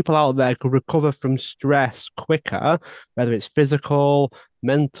 if people out there could recover from stress quicker, whether it's physical,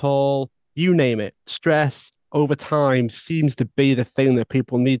 mental, you name it, stress over time seems to be the thing that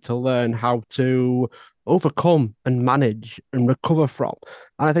people need to learn how to overcome and manage and recover from.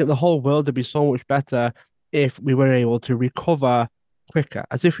 And I think the whole world would be so much better if we were able to recover quicker,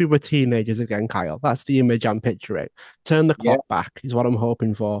 as if we were teenagers again, Kyle. That's the image I'm picturing. Turn the Yeah, clock back is what I'm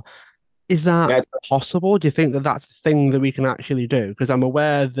hoping for. Is that that's possible? Do you think that that's a thing that we can actually do? Because I'm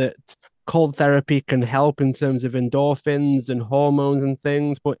aware that cold therapy can help in terms of endorphins and hormones and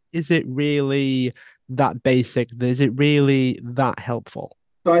things, but is it really that basic? Is it really that helpful?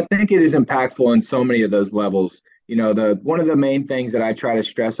 So I think it is impactful in so many of those levels. The one of the main things that I try to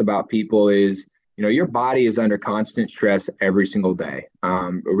stress about people is, your body is under constant stress every single day,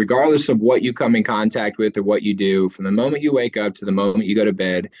 regardless of what you come in contact with or what you do. From the moment you wake up to the moment you go to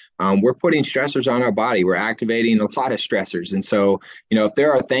bed, we're putting stressors on our body. We're activating a lot of stressors, and so if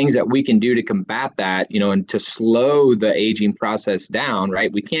there are things that we can do to combat that, and to slow the aging process down,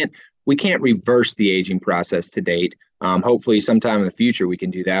 right? We can't reverse the aging process to date. Hopefully, sometime in the future we can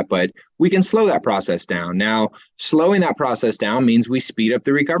do that, but we can slow that process down. Now, slowing that process down means we speed up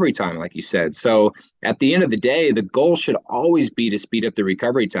the recovery time, like you said. So, at the end of the day, the goal should always be to speed up the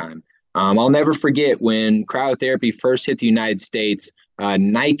recovery time. I'll never forget when cryotherapy first hit the United States.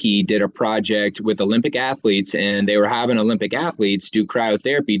 Nike did a project with Olympic athletes, and they were having Olympic athletes do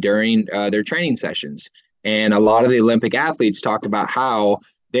cryotherapy during their training sessions. And a lot of the Olympic athletes talked about how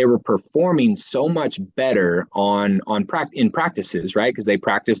they were performing so much better in practices, right? Because they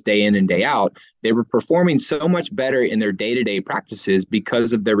practice day in and day out. They were performing so much better in their day-to-day practices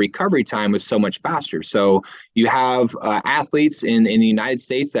because of their recovery time was so much faster. So you have athletes in the United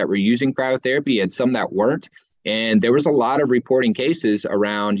States that were using cryotherapy and some that weren't. And there was a lot of reporting cases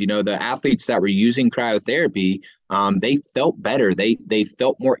around, the athletes that were using cryotherapy. They felt better. They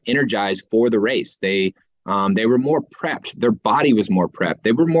felt more energized for the race. They were more prepped. Their body was more prepped.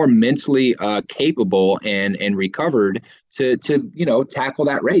 They were more mentally capable and recovered to tackle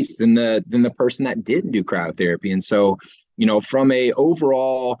that race than the person that didn't do cryotherapy. And so, from a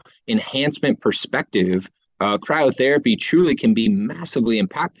overall enhancement perspective, cryotherapy truly can be massively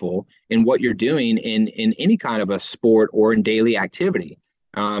impactful in what you're doing in any kind of a sport or in daily activity.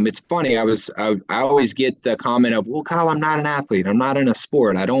 It's funny. I always get the comment of, "Well, Kyle, I'm not an athlete. I'm not in a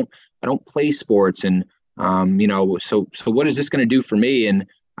sport. I don't play sports." And so what is this going to do for me? And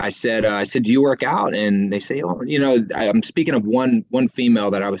I said, do you work out? And they say, oh, I'm speaking of one female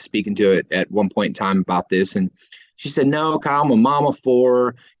that I was speaking to at one point in time about this. And she said, no, Kyle, I'm a mom of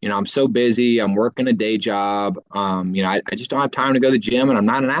four. I'm so busy. I'm working a day job. I just don't have time to go to the gym, and I'm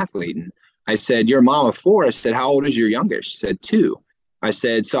not an athlete. And I said, you're a mom of four. I said, how old is your youngest? She said, two. I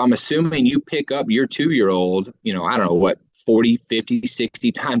said, so I'm assuming you pick up your 2-year-old, I don't know what, 40, 50,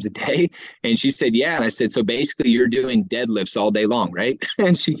 60 times a day. And she said, yeah. And I said, so basically you're doing deadlifts all day long, right?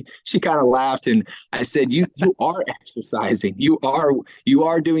 And she kind of laughed. And I said, you are exercising. You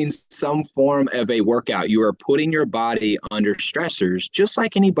are doing some form of a workout. You are putting your body under stressors just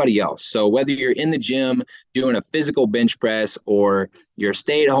like anybody else. So whether you're in the gym doing a physical bench press, or you're a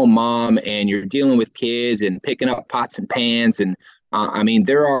stay-at-home mom and you're dealing with kids and picking up pots and pans, and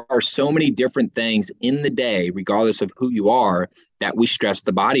there are so many different things in the day, regardless of who you are, that we stress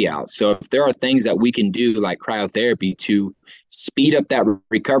the body out. So if there are things that we can do like cryotherapy to speed up that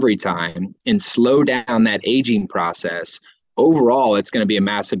recovery time and slow down that aging process, overall, it's going to be a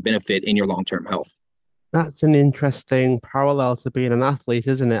massive benefit in your long-term health. That's an interesting parallel to being an athlete,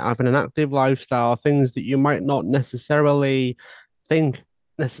 isn't it? Having an active lifestyle, things that you might not necessarily think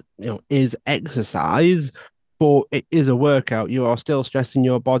is exercise, but it is a workout. You are still stressing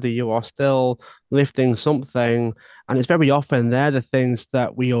your body, you are still lifting something, and it's very often they're the things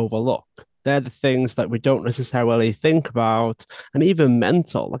that we overlook. They're the things that we don't necessarily think about, and even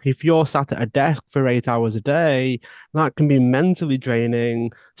mental. Like if you're sat at a desk for 8 hours a day, that can be mentally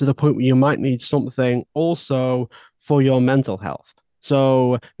draining to the point where you might need something also for your mental health.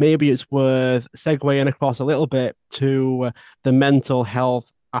 So maybe it's worth segueing across a little bit to the mental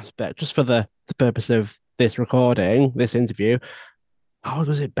health aspect, just for the purpose of this recording, this interview. How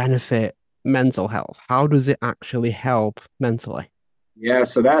does it benefit mental health? How does it actually help mentally? Yeah,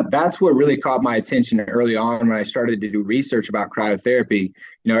 so that's what really caught my attention early on when I started to do research about cryotherapy.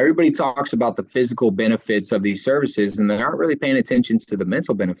 Everybody talks about the physical benefits of these services, and they aren't really paying attention to the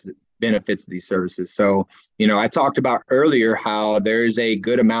mental benefits of these services. So, I talked about earlier how there's a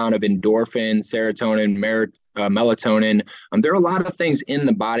good amount of endorphin, serotonin, melatonin. There are a lot of things in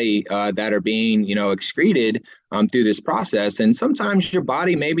the body that are being, excreted through this process. And sometimes your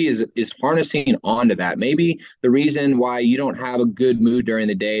body maybe is harnessing onto that. Maybe the reason why you don't have a good mood during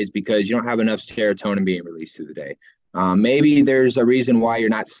the day is because you don't have enough serotonin being released through the day. Maybe there's a reason why you're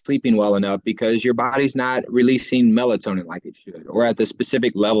not sleeping well enough because your body's not releasing melatonin like it should, or at the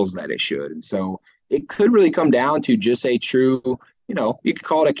specific levels that it should. And so it could really come down to just a true, you could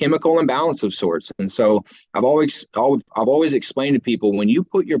call it a chemical imbalance of sorts. And so I've always explained to people, when you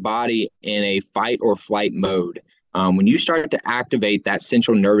put your body in a fight or flight mode, when you start to activate that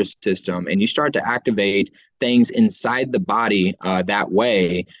central nervous system and you start to activate things inside the body that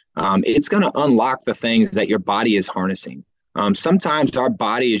way, it's going to unlock the things that your body is harnessing. Sometimes our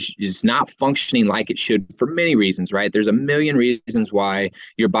body is not functioning like it should for many reasons, right? There's a million reasons why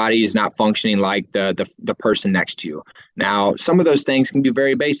your body is not functioning like the person next to you. Now, some of those things can be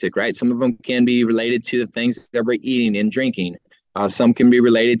very basic, right? Some of them can be related to the things that we're eating and drinking. Some can be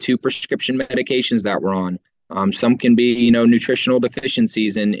related to prescription medications that we're on. Some can be, nutritional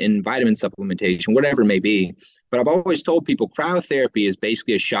deficiencies in vitamin supplementation, whatever it may be. But I've always told people cryotherapy is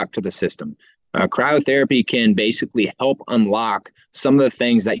basically a shock to the system. Cryotherapy can basically help unlock some of the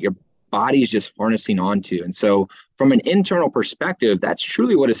things that your body is just harnessing onto. And so, from an internal perspective, that's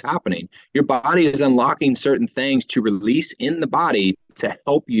truly what is happening. Your body is unlocking certain things to release in the body to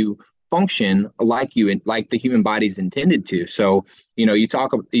help you function like the human body is intended to. So, you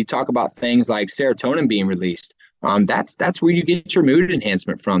talk about things like serotonin being released. That's where you get your mood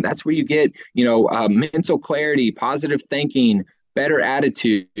enhancement from. That's where you get, mental clarity, positive thinking, better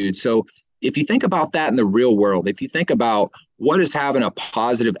attitude. So if you think about that in the real world, if you think about what does having a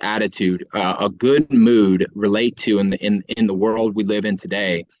positive attitude, a good mood relate to in the world we live in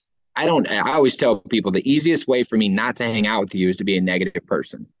today, I always tell people the easiest way for me not to hang out with you is to be a negative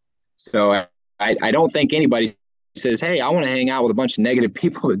person. So I don't think anybody says, hey, I want to hang out with a bunch of negative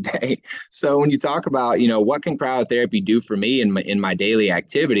people today. So when you talk about, what can cryotherapy do for me in my daily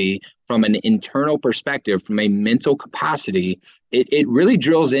activity from an internal perspective, from a mental capacity, it really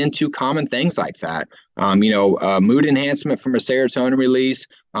drills into common things like that. Mood enhancement from a serotonin release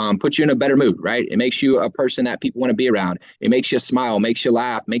puts you in a better mood, right? It makes you a person that people want to be around. It makes you smile, makes you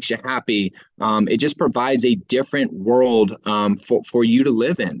laugh, makes you happy. It just provides a different world for you to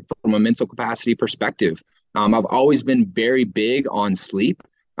live in from a mental capacity perspective. I've always been very big on sleep.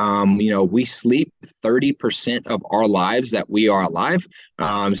 We sleep 30% of our lives that we are alive.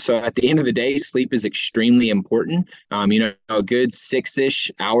 So at the end of the day, sleep is extremely important. A good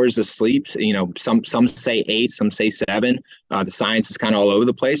 6-ish hours of sleep. Some say 8, some say 7. The science is kind of all over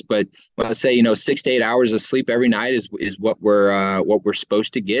the place, but let's say 6 to 8 hours of sleep every night is what we're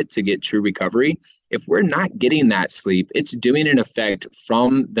supposed to get true recovery. If we're not getting that sleep, it's doing an effect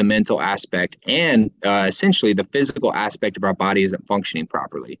from the mental aspect and essentially the physical aspect of our body isn't functioning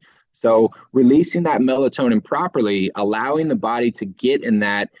properly. So releasing that melatonin properly, allowing the body to get in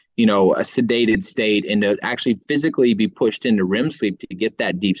that, a sedated state and to actually physically be pushed into REM sleep to get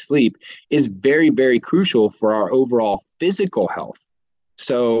that deep sleep is very, very crucial for our overall physical health.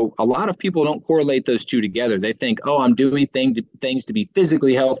 So a lot of people don't correlate those two together. They think, oh, I'm doing things to be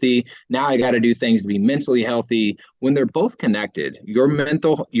physically healthy. Now I got to do things to be mentally healthy. When they're both connected, your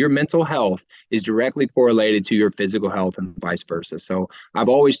mental health is directly correlated to your physical health and vice versa. So I've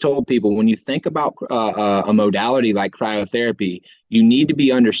always told people when you think about a modality like cryotherapy, you need to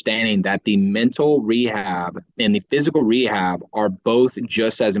be understanding that the mental rehab and the physical rehab are both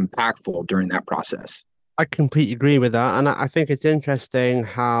just as impactful during that process. I completely agree with that. And I think it's interesting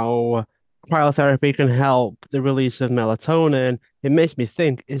how cryotherapy can help the release of melatonin. It makes me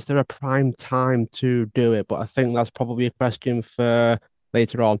think, is there a prime time to do it? But I think that's probably a question for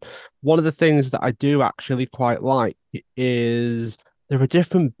later on. One of the things that I do actually quite like is there are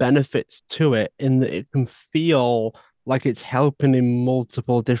different benefits to it in that it can feel like it's helping in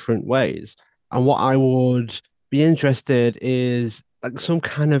multiple different ways. And what I would be interested is like some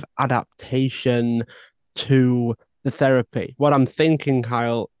kind of adaptation to the therapy. What I'm thinking,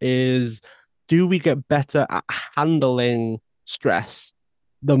 Kyle, is do we get better at handling stress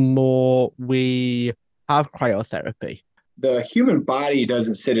the more we have cryotherapy? The human body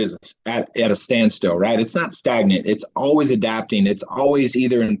doesn't sit at a standstill, right? It's not stagnant. It's always adapting. It's always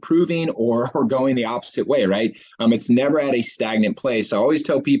either improving or going the opposite way, right? It's never at a stagnant place. I always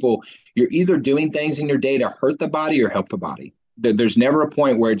tell people you're either doing things in your day to hurt the body or help the body. There's never a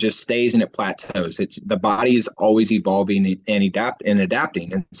point where it just stays and it plateaus. It's the body is always evolving and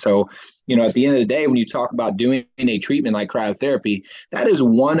adapting. And so, at the end of the day, when you talk about doing a treatment like cryotherapy, that is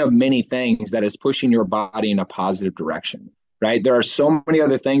one of many things that is pushing your body in a positive direction, right? There are so many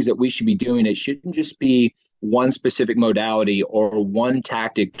other things that we should be doing. It shouldn't just be one specific modality or one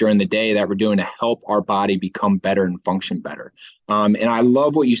tactic during the day that we're doing to help our body become better and function better. And I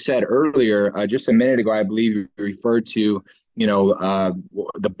love what you said earlier, just a minute ago. I believe you referred to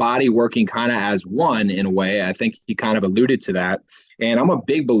the body working kind of as one in a way. I think you kind of alluded to that. And I'm a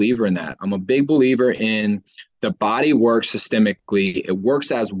big believer in that. I'm a big believer in the body works systemically. It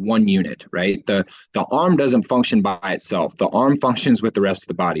works as one unit, right? The arm doesn't function by itself. The arm functions with the rest of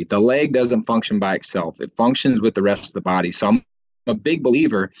the body. The leg doesn't function by itself. It functions with the rest of the body. So I'm a big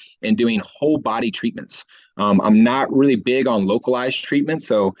believer in doing whole body treatments. I'm not really big on localized treatment.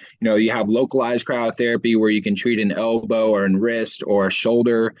 So, you have localized cryotherapy where you can treat an elbow or a wrist or a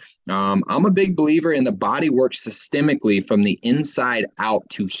shoulder. I'm a big believer in the body works systemically from the inside out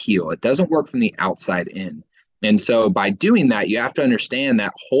to heal. It doesn't work from the outside in. And so by doing that, you have to understand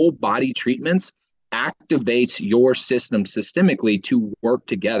that whole body treatments activates your system systemically to work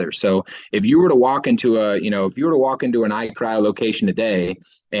together. So if you were to walk into if you were to walk into an iCryo location today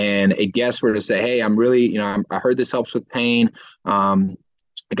and a guest were to say, hey, I'm really, I heard this helps with pain. I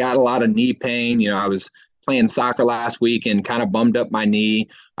got a lot of knee pain. I was playing soccer last week and kind of bummed up my knee.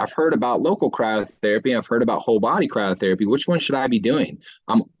 I've heard about local cryotherapy. I've heard about whole body cryotherapy. Which one should I be doing?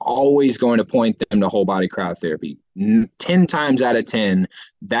 I'm always going to point them to whole body cryotherapy. 10 times out of 10,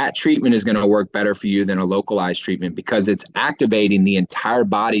 that treatment is going to work better for you than a localized treatment because it's activating the entire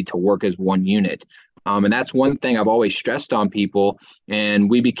body to work as one unit. And that's one thing I've always stressed on people.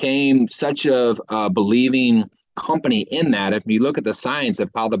 And we became such a believing company in that. If you look at the science of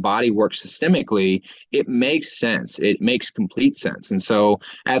how the body works systemically, it makes sense. It makes complete sense. And so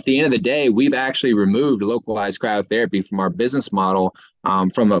at the end of the day, we've actually removed localized cryotherapy from our business model,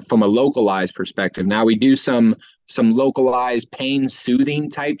 from a localized perspective. Now we do some localized pain soothing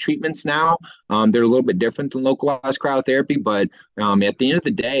type treatments now. They're a little bit different than localized cryotherapy, but at the end of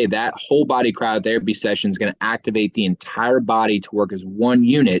the day, that whole body cryotherapy session is going to activate the entire body to work as one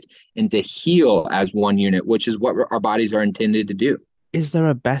unit and to heal as one unit, which is what our bodies are intended to do. Is there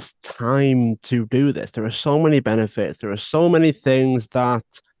a best time to do this? There are so many benefits. There are so many things that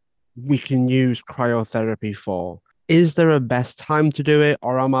we can use cryotherapy for. Is there a best time to do it,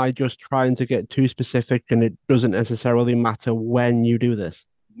 or am I just trying to get too specific and it doesn't necessarily matter when you do this?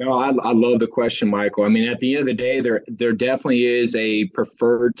 No, I love the question, Michael. I mean, at the end of the day, there definitely is a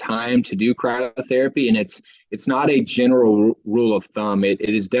preferred time to do cryotherapy, and it's not a general rule of thumb. It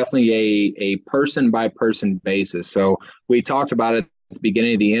is definitely a person by person basis. So we talked about it at the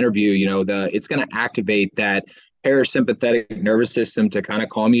beginning of the interview. It's going to activate that parasympathetic nervous system to kind of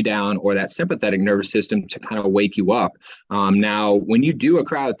calm you down, or that sympathetic nervous system to kind of wake you up. Now, when you do a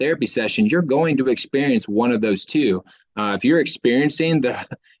cryotherapy session, you're going to experience one of those two. If you're experiencing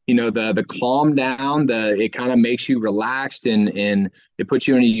the calm down, it kind of makes you relaxed and it puts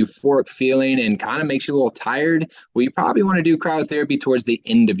you in a euphoric feeling and kind of makes you a little tired. Well, you probably want to do cryotherapy towards the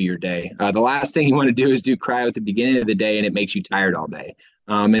end of your day. The last thing you want to do is do cryo at the beginning of the day and it makes you tired all day.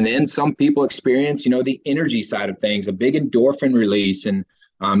 And then some people experience, the energy side of things, a big endorphin release, and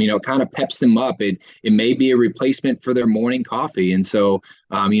it kind of peps them up. It may be a replacement for their morning coffee. And so,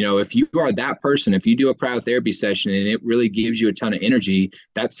 if you are that person, if you do a cryotherapy session and it really gives you a ton of energy,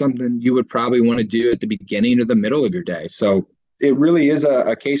 that's something you would probably want to do at the beginning or the middle of your day. So it really is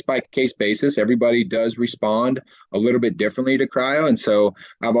a case by case basis. Everybody does respond a little bit differently to cryo. And so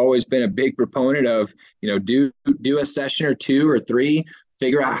I've always been a big proponent of, do a session or two or three,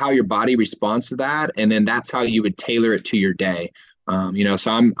 figure out how your body responds to that. And then that's how you would tailor it to your day.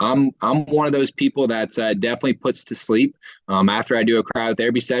 So I'm one of those people that definitely puts to sleep. After I do a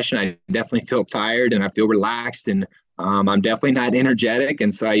cryotherapy session, I definitely feel tired and I feel relaxed, and I'm definitely not energetic.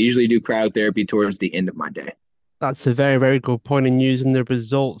 And so I usually do cryotherapy towards the end of my day. That's a very, very good point in using the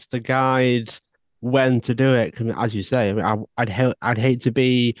results to guide when to do it. 'Cause as you say, I mean, I'd hate to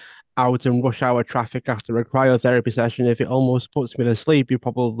be out in rush hour traffic after a cryotherapy session. If it almost puts me to sleep, you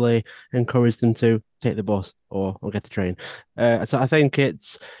probably encourage them to take the bus or get the train. So I think it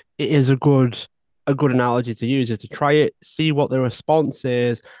is a good analogy to use is to try it, see what the response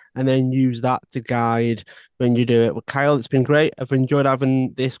is, and then use that to guide when you do it. Well, Kyle, it's been great. I've enjoyed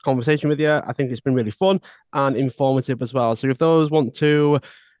having this conversation with you. I think it's been really fun and informative as well. So if those want to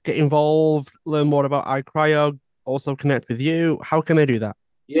get involved, learn more about iCryo, also connect with you, how can I do that?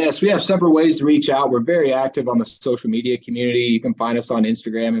 Yes, we have several ways to reach out. We're very active on the social media community. You can find us on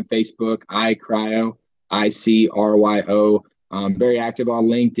Instagram and Facebook, iCryo, ICRYO. Very active on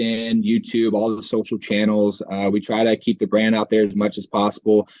LinkedIn, YouTube, all the social channels. We try to keep the brand out there as much as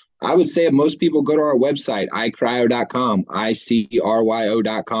possible. I would say if most people go to our website, iCryo.com,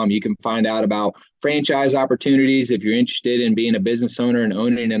 ICRYO.com. You can find out about franchise opportunities. If you're interested in being a business owner and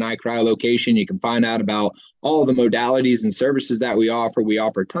owning an iCryo location, you can find out about all the modalities and services that we offer. We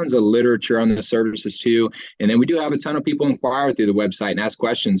offer tons of literature on the services too. And then we do have a ton of people inquire through the website and ask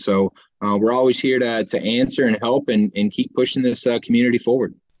questions. So we're always here to answer and help and keep pushing this community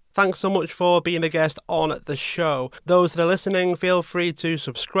forward. Thanks so much for being a guest on the show. Those that are listening, feel free to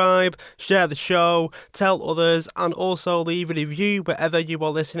subscribe, share the show, tell others, and also leave a review wherever you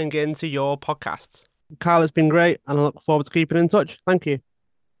are listening into your podcasts. Carl, it's been great, and I look forward to keeping in touch. Thank you.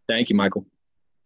 Thank you, Michael.